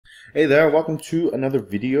Hey there, welcome to another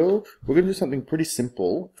video. We're going to do something pretty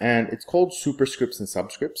simple, and it's called Superscripts and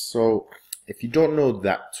Subscripts. So if you don't know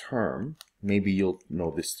that term, maybe you'll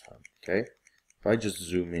know this term, okay? If I just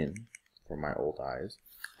zoom in for my old eyes,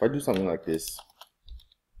 if I do something like this,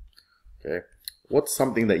 okay, what's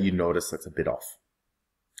something that you notice that's a bit off?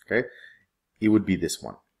 Okay, it would be this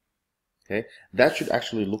one, okay? That should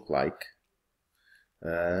actually look like,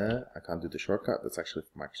 I can't do the shortcut, that's actually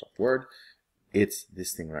for Microsoft Word. It's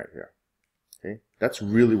this thing right here. Okay, that's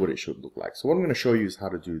really what it should look like. So what I'm going to show you is how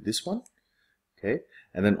to do this one, okay,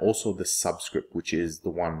 and then also the subscript, which is the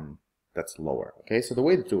one that's lower. Okay, so the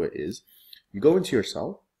way to do it is you go into your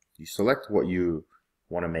cell, you select what you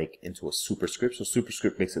want to make into a superscript. So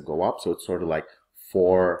superscript makes it go up, so it's sort of like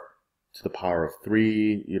 4 to the power of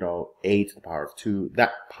 3, you know, a to the power of 2.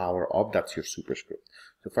 That power of, that's your superscript.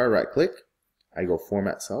 So if I right click, I go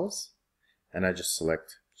format cells, and I just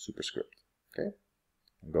select superscript. Okay,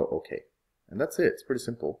 and go OK. And that's it. It's pretty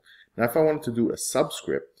simple. Now, if I wanted to do a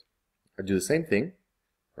subscript, I do the same thing,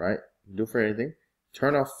 right? You do for anything.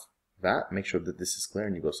 Turn off that. Make sure that this is clear,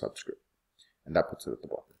 and you go subscript. And that puts it at the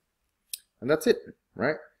bottom. And that's it,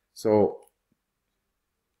 right? So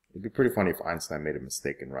it'd be pretty funny if Einstein made a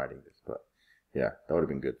mistake in writing this, but yeah, that would have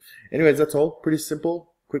been good. Anyways, that's all. Pretty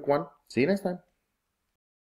simple, quick one. See you next time.